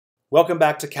Welcome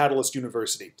back to Catalyst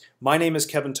University. My name is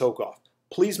Kevin Tokoff.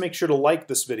 Please make sure to like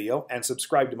this video and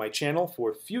subscribe to my channel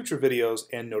for future videos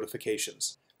and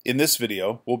notifications. In this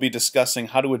video, we'll be discussing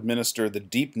how to administer the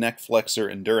deep neck flexor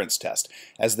endurance test.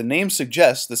 As the name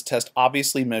suggests, this test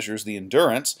obviously measures the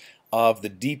endurance of the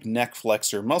deep neck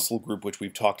flexor muscle group, which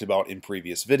we've talked about in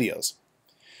previous videos.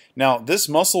 Now, this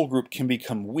muscle group can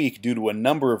become weak due to a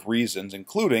number of reasons,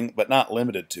 including, but not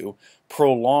limited to,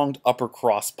 prolonged upper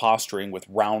cross posturing with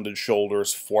rounded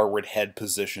shoulders, forward head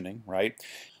positioning, right?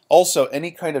 Also,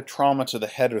 any kind of trauma to the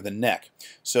head or the neck.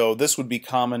 So this would be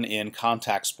common in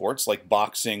contact sports like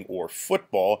boxing or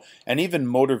football, and even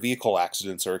motor vehicle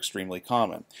accidents are extremely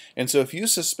common. And so if you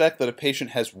suspect that a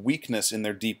patient has weakness in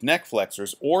their deep neck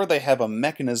flexors, or they have a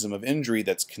mechanism of injury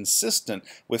that's consistent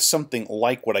with something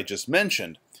like what I just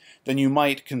mentioned, then you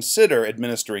might consider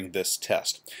administering this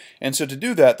test. And so to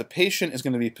do that, the patient is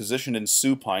going to be positioned in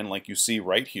supine like you see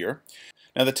right here.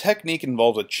 Now the technique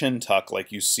involves a chin tuck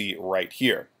like you see right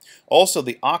here. Also,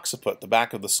 the occiput, the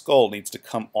back of the skull, needs to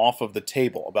come off of the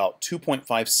table about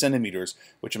 2.5 centimeters,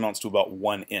 which amounts to about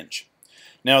 1 inch.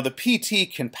 Now the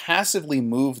PT can passively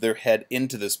move their head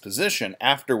into this position,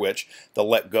 after which they'll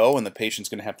let go and the patient's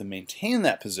going to have to maintain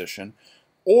that position.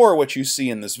 Or what you see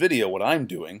in this video, what I'm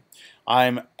doing,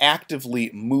 I'm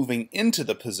actively moving into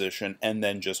the position and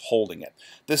then just holding it.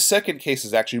 This second case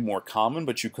is actually more common,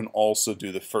 but you can also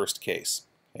do the first case.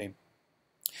 Okay?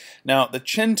 Now, the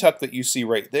chin tuck that you see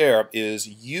right there is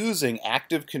using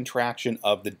active contraction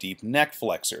of the deep neck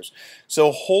flexors.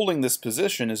 So holding this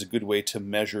position is a good way to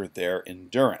measure their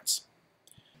endurance.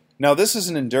 Now this is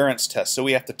an endurance test, so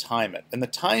we have to time it, and the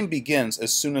time begins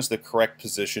as soon as the correct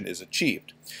position is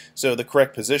achieved. So the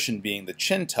correct position being the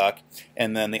chin tuck,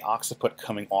 and then the occiput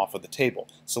coming off of the table.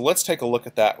 So let's take a look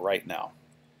at that right now.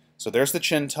 So there's the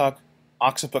chin tuck,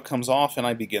 occiput comes off, and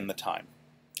I begin the time.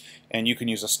 And you can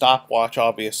use a stopwatch,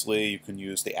 obviously, you can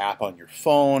use the app on your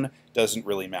phone, doesn't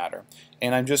really matter.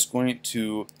 And I'm just going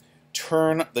to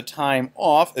turn the time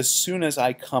off as soon as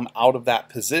I come out of that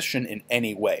position in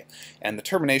any way. And the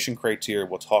termination criteria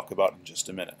we'll talk about in just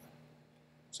a minute.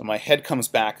 So my head comes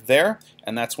back there,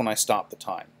 and that's when I stop the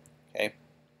time. Okay.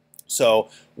 So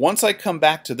once I come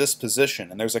back to this position,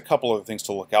 and there's a couple other things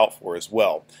to look out for as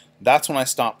well, that's when I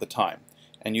stop the time.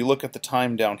 And you look at the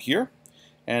time down here,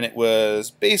 and it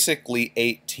was basically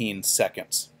 18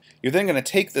 seconds. You're then going to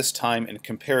take this time and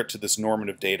compare it to this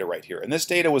normative data right here. And this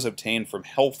data was obtained from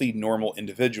healthy, normal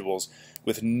individuals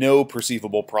with no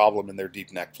perceivable problem in their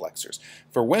deep neck flexors.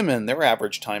 For women, their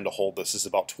average time to hold this is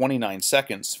about 29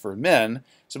 seconds. For men,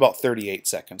 it's about 38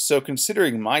 seconds. So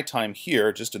considering my time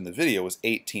here, just in the video, was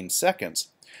 18 seconds,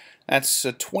 that's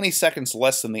 20 seconds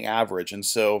less than the average. And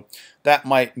so that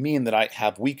might mean that I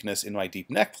have weakness in my deep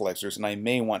neck flexors, and I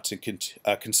may want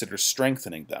to consider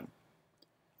strengthening them.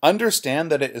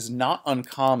 Understand that it is not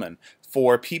uncommon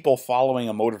for people following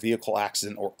a motor vehicle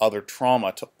accident or other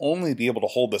trauma to only be able to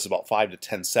hold this about 5 to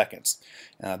 10 seconds.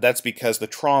 That's because the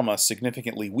trauma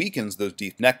significantly weakens those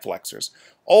deep neck flexors.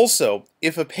 Also,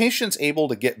 if a patient's able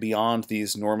to get beyond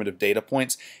these normative data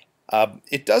points,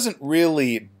 it doesn't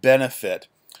really benefit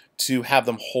to have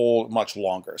them hold much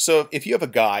longer. So if you have a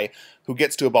guy who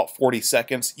gets to about 40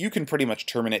 seconds, you can pretty much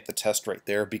terminate the test right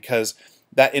there, because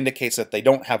that indicates that they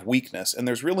don't have weakness, and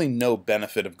there's really no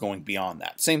benefit of going beyond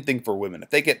that. Same thing for women. If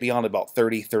they get beyond about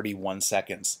 30, 31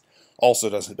 seconds, also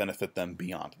doesn't benefit them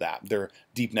beyond that. Their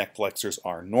deep neck flexors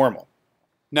are normal.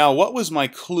 Now, what was my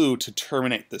clue to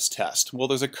terminate this test? Well,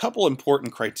 there's a couple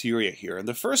important criteria here, and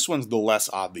the first one's the less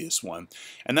obvious one,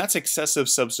 and that's excessive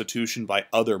substitution by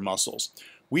other muscles.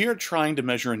 We are trying to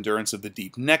measure endurance of the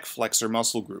deep neck flexor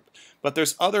muscle group, but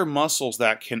there's other muscles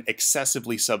that can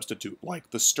excessively substitute,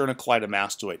 like the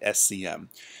sternocleidomastoid, SCM.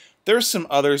 There's some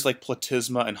others like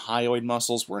platysma and hyoid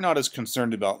muscles. We're not as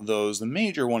concerned about those. The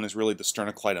major one is really the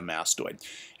sternocleidomastoid.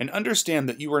 And understand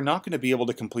that you are not going to be able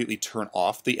to completely turn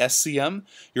off the SCM.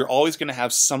 You're always going to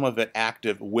have some of it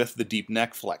active with the deep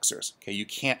neck flexors. Okay, you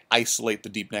can't isolate the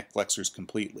deep neck flexors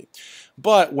completely.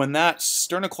 But when that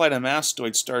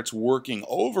sternocleidomastoid starts working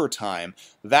overtime,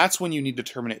 that's when you need to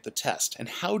terminate the test. And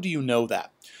how do you know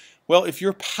that? Well, if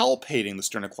you're palpating the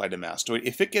sternocleidomastoid,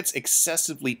 if it gets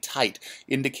excessively tight,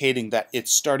 indicating that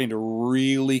it's starting to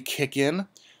really kick in,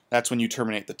 that's when you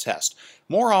terminate the test.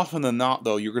 More often than not,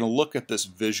 though, you're going to look at this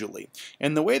visually.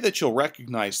 And the way that you'll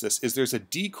recognize this is there's a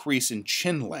decrease in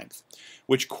chin length,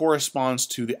 which corresponds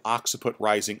to the occiput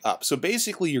rising up. So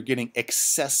basically, you're getting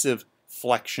excessive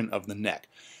flexion of the neck.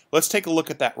 Let's take a look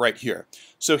at that right here.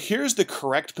 So here's the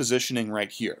correct positioning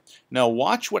right here. Now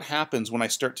watch what happens when I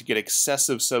start to get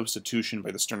excessive substitution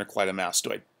by the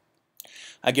sternocleidomastoid.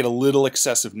 I get a little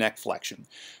excessive neck flexion.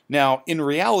 Now, in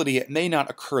reality, it may not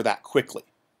occur that quickly.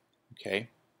 Okay?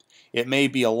 It may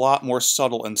be a lot more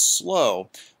subtle and slow,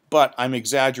 but I'm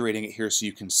exaggerating it here so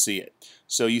you can see it.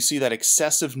 So you see that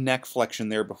excessive neck flexion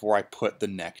there before I put the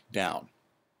neck down.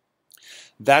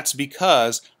 That's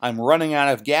because I'm running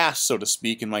out of gas, so to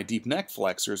speak, in my deep neck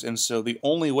flexors, and so the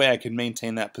only way I can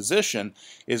maintain that position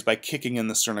is by kicking in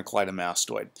the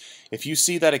sternocleidomastoid. If you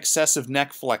see that excessive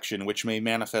neck flexion, which may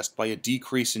manifest by a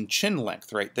decrease in chin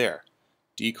length right there,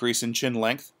 decrease in chin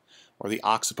length, or the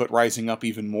occiput rising up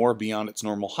even more beyond its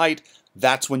normal height,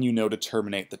 that's when you know to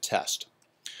terminate the test.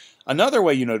 Another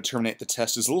way you know to terminate the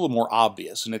test is a little more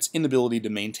obvious, and it's inability to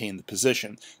maintain the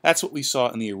position. That's what we saw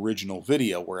in the original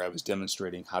video where I was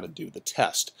demonstrating how to do the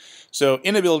test. So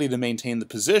inability to maintain the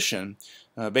position,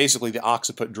 basically the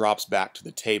occiput drops back to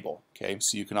the table. Okay,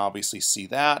 so you can obviously see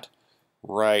that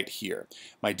right here.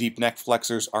 My deep neck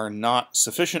flexors are not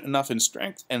sufficient enough in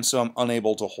strength, and so I'm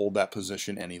unable to hold that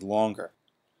position any longer.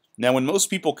 Now, when most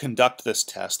people conduct this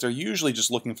test, they're usually just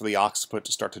looking for the occiput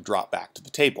to start to drop back to the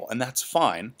table, and that's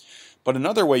fine. But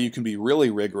another way you can be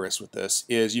really rigorous with this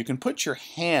is you can put your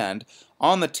hand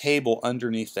on the table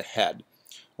underneath the head,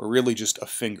 or really just a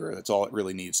finger. That's all it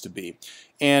really needs to be.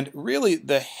 And really,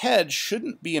 the head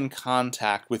shouldn't be in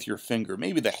contact with your finger.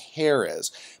 Maybe the hair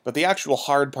is, but the actual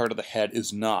hard part of the head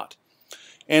is not.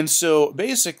 And so,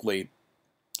 basically,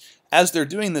 as they're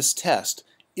doing this test,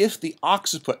 if the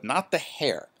occiput, not the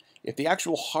hair, if the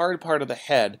actual hard part of the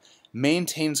head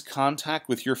maintains contact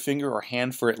with your finger or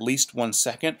hand for at least 1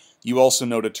 second, you also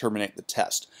know to terminate the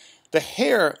test. The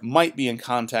hair might be in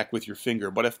contact with your finger,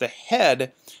 but if the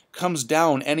head comes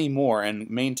down any more and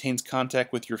maintains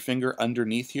contact with your finger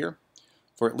underneath here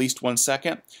for at least 1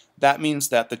 second, that means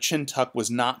that the chin tuck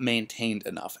was not maintained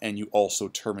enough, and you also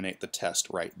terminate the test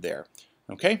right there.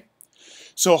 Okay?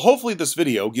 So hopefully this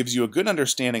video gives you a good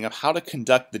understanding of how to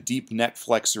conduct the deep neck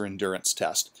flexor endurance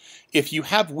test. If you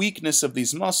have weakness of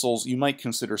these muscles, you might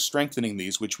consider strengthening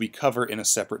these, which we cover in a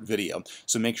separate video,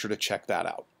 so make sure to check that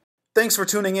out. Thanks for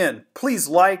tuning in. Please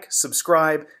like,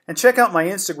 subscribe, and check out my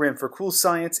Instagram for cool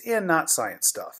science and not science stuff.